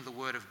speaking the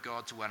word of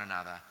God to one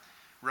another,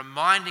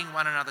 reminding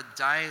one another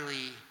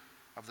daily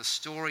of the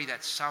story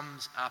that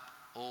sums up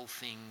all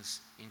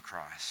things in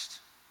Christ,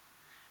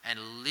 and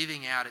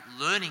living out it,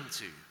 learning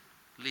to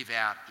live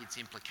out its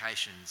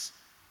implications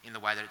in the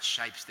way that it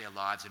shapes their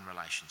lives and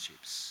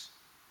relationships.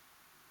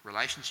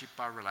 Relationship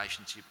by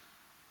relationship,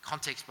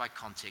 context by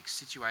context,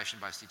 situation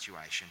by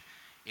situation,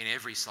 in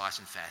every slice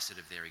and facet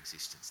of their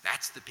existence.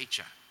 That's the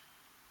picture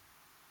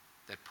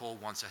that Paul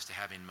wants us to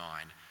have in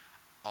mind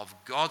of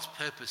God's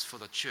purpose for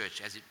the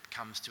church as it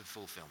comes to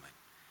fulfillment.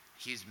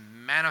 His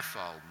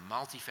manifold,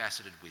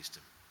 multifaceted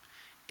wisdom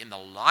in the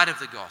light of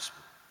the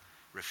gospel,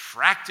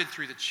 refracted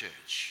through the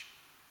church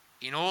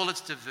in all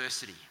its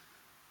diversity,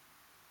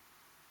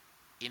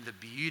 in the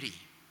beauty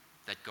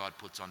that God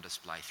puts on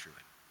display through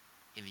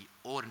it, in the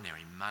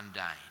ordinary,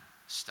 mundane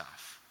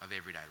stuff of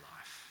everyday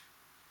life.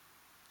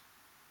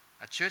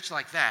 A church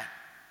like that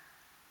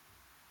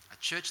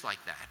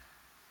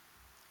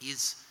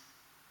is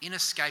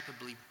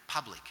inescapably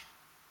public.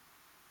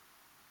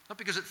 Not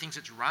because it thinks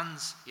it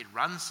runs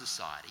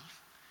society,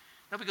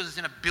 not because it's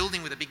in a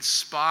building with a big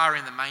spire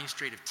in the main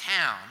street of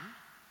town,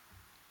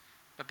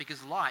 but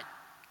because light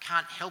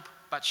can't help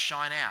but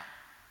shine out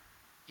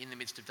in the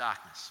midst of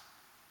darkness.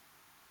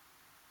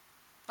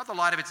 Not the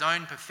light of its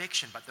own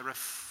perfection, but the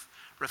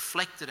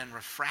reflected and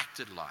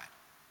refracted light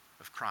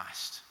of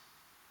Christ.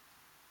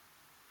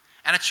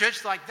 And a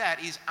church like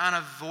that is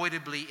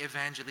unavoidably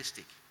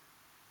evangelistic.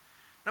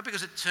 Not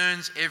because it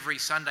turns every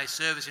Sunday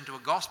service into a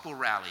gospel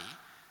rally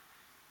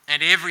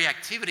and every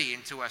activity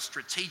into a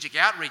strategic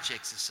outreach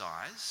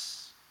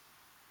exercise,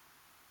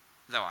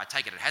 though I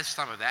take it has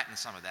some of that and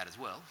some of that as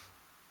well,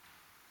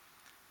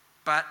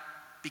 but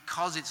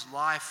because its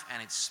life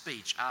and its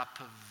speech are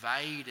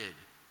pervaded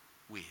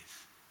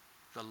with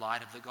the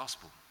light of the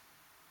gospel.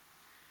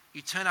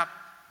 You turn up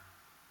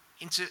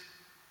into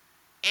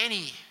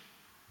any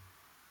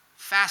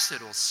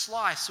facet or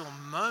slice or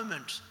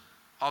moment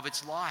of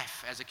its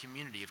life as a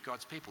community of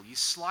God's people. You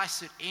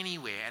slice it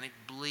anywhere and it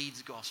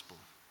bleeds gospel.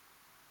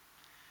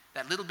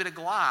 That little bit of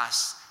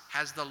glass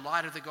has the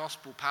light of the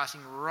gospel passing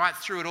right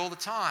through it all the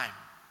time.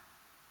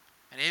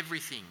 And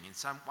everything in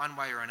one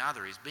way or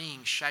another is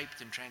being shaped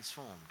and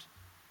transformed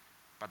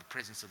by the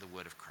presence of the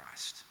word of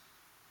Christ.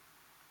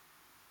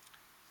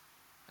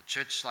 A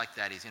church like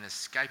that is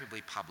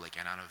inescapably public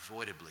and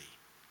unavoidably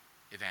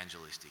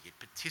evangelistic. It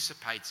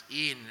participates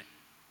in,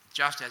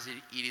 just as it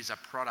is a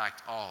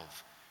product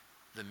of,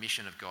 the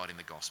mission of God in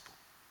the gospel.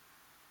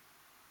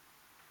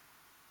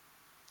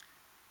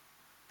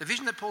 The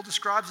vision that Paul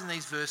describes in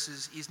these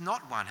verses is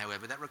not one,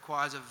 however, that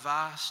requires a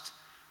vast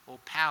or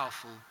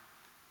powerful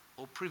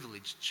or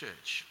privileged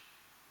church.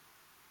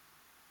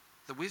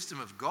 The wisdom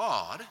of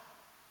God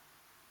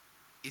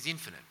is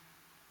infinite,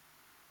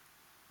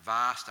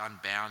 vast,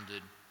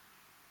 unbounded,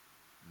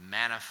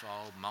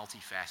 manifold,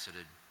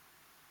 multifaceted,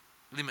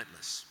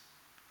 limitless,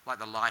 like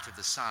the light of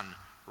the sun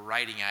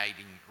radiating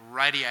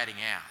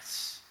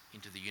out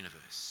into the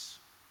universe.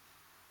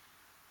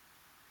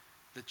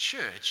 The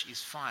church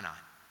is finite,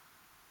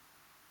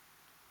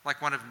 like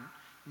one of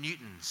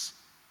Newton's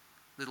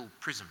little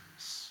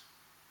prisms.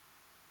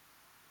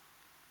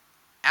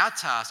 Our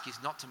task is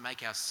not to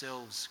make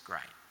ourselves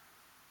great,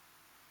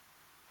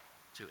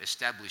 to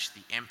establish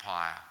the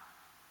empire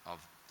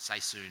of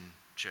Sassoon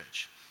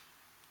Church.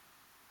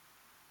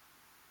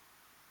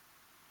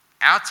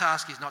 Our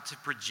task is not to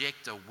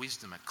project a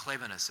wisdom, a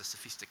cleverness, a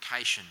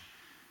sophistication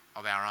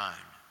of our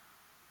own.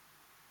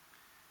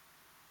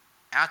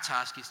 Our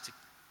task is to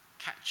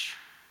catch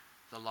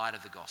the light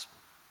of the gospel,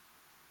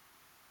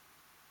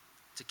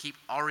 to keep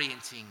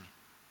orienting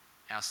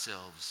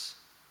ourselves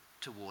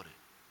toward it,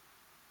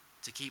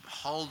 to keep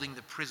holding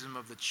the prism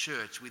of the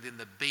church within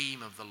the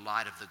beam of the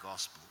light of the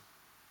gospel,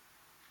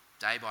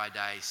 day by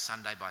day,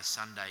 Sunday by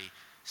Sunday,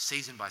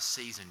 season by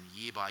season,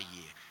 year by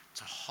year,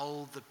 to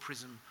hold the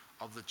prism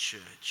of the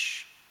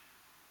church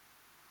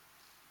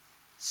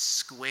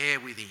square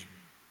within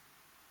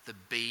the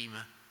beam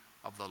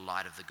of the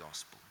light of the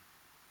gospel.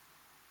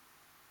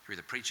 Through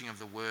the preaching of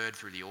the word,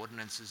 through the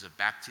ordinances of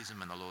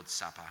baptism and the Lord's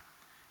Supper,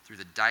 through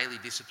the daily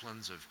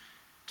disciplines of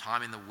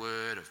time in the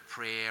word, of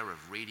prayer,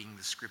 of reading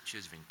the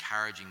scriptures, of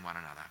encouraging one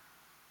another,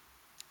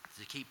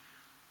 to keep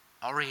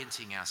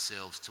orienting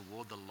ourselves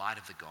toward the light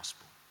of the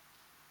gospel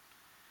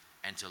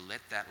and to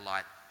let that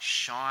light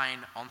shine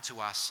onto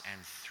us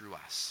and through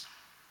us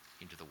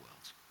into the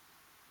world.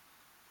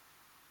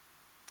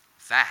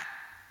 That,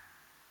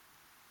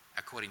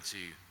 according to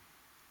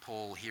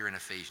Paul here in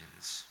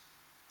Ephesians,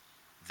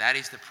 that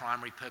is the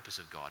primary purpose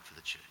of God for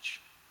the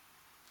church.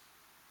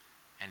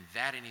 And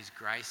that in his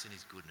grace and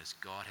his goodness,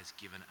 God has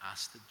given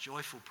us the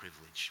joyful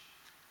privilege,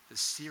 the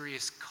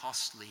serious,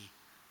 costly,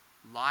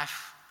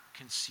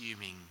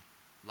 life-consuming,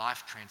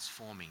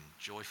 life-transforming,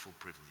 joyful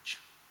privilege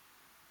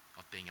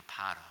of being a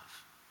part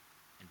of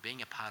and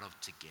being a part of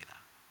together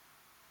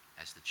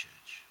as the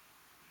church.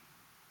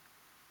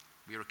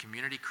 We are a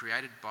community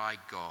created by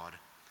God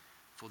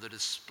for the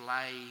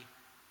display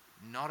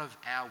not of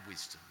our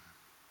wisdom,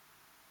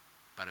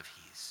 but of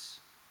his.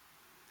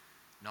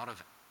 Not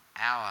of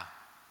our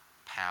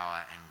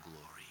power and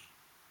glory,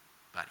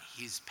 but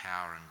his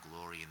power and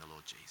glory in the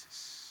Lord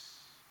Jesus.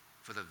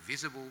 For the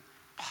visible,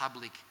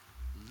 public,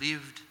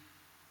 lived,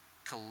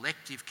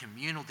 collective,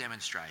 communal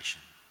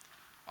demonstration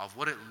of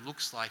what it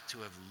looks like to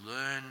have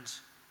learned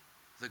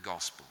the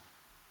gospel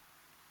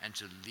and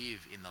to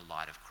live in the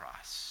light of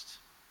Christ.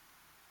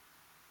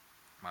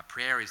 My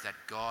prayer is that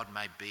God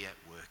may be at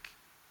work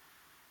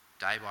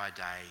day by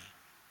day,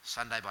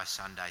 Sunday by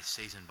Sunday,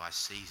 season by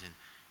season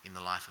in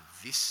the life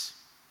of this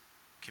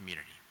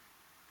community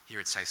here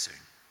at Sassoon,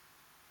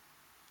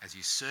 as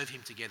you serve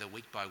him together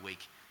week by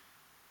week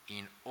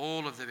in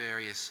all of the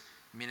various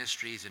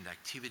ministries and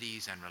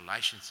activities and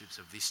relationships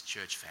of this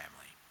church family,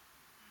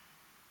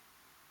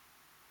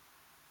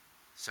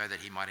 so that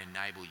he might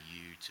enable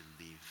you to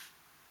live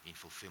in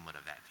fulfillment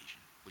of that vision.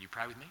 Will you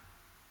pray with me?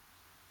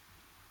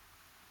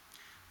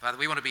 Father,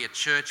 we want to be a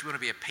church, we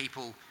want to be a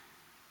people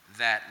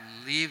that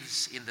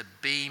lives in the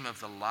beam of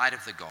the light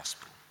of the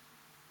gospel.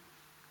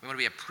 We want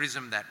to be a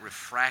prism that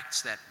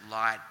refracts that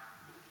light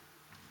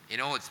in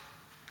all its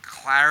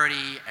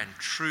clarity and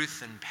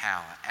truth and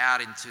power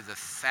out into the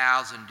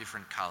 1,000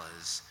 different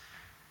colours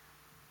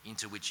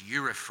into which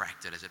you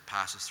refract it as it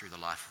passes through the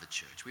life of the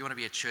church. We want to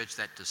be a church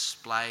that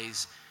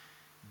displays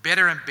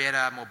better and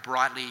better, more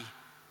brightly,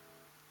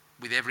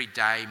 with every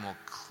day, more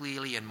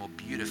clearly and more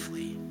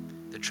beautifully,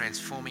 the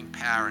transforming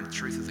power and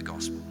truth of the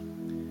gospel.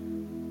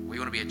 We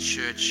want to be a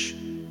church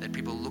that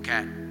people look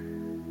at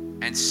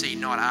and see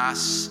not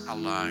us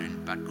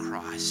alone, but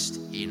Christ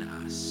in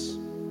us.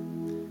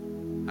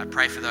 I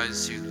pray for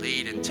those who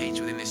lead and teach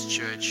within this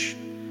church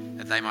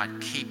that they might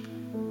keep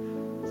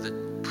the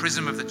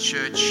prism of the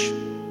church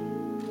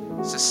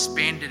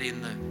suspended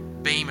in the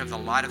beam of the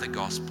light of the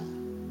gospel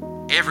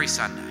every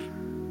Sunday,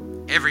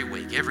 every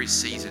week, every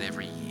season,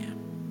 every year.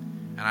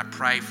 And I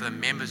pray for the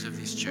members of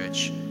this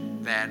church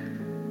that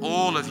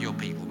all of your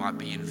people might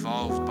be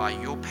involved by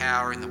your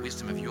power and the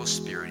wisdom of your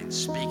Spirit in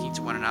speaking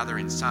to one another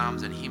in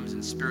psalms and hymns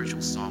and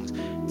spiritual songs,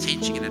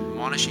 teaching and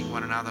admonishing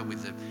one another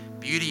with the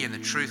beauty and the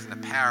truth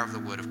and the power of the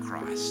word of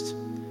Christ,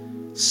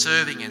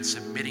 serving and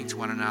submitting to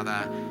one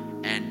another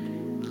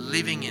and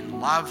living in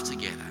love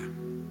together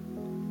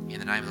in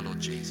the name of the Lord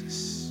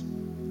Jesus.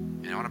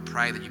 And I want to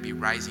pray that you be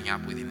raising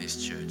up within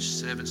this church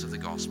servants of the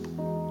gospel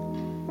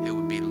who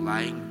would be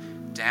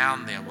laying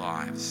down their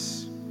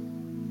lives,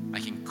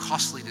 making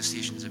costly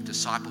decisions of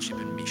discipleship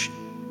and mission,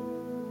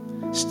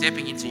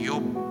 stepping into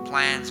your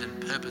plans and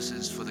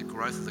purposes for the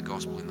growth of the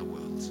gospel in the world.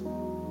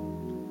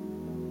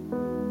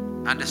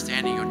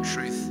 understanding your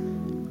truth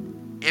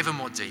ever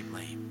more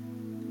deeply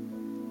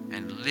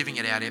and living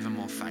it out ever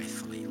more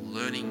faithfully,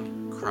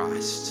 learning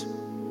Christ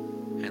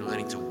and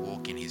learning to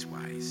walk in his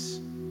ways.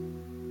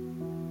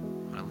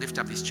 I want to lift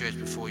up this church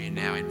before you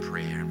now in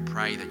prayer and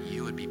pray that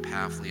you would be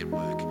powerfully at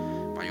work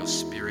by your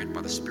Spirit,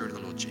 by the Spirit of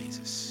the Lord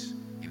Jesus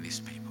in this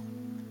people.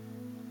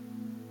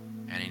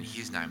 And in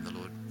his name,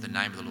 the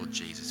name of the Lord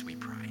Jesus, we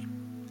pray.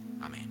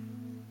 Amen.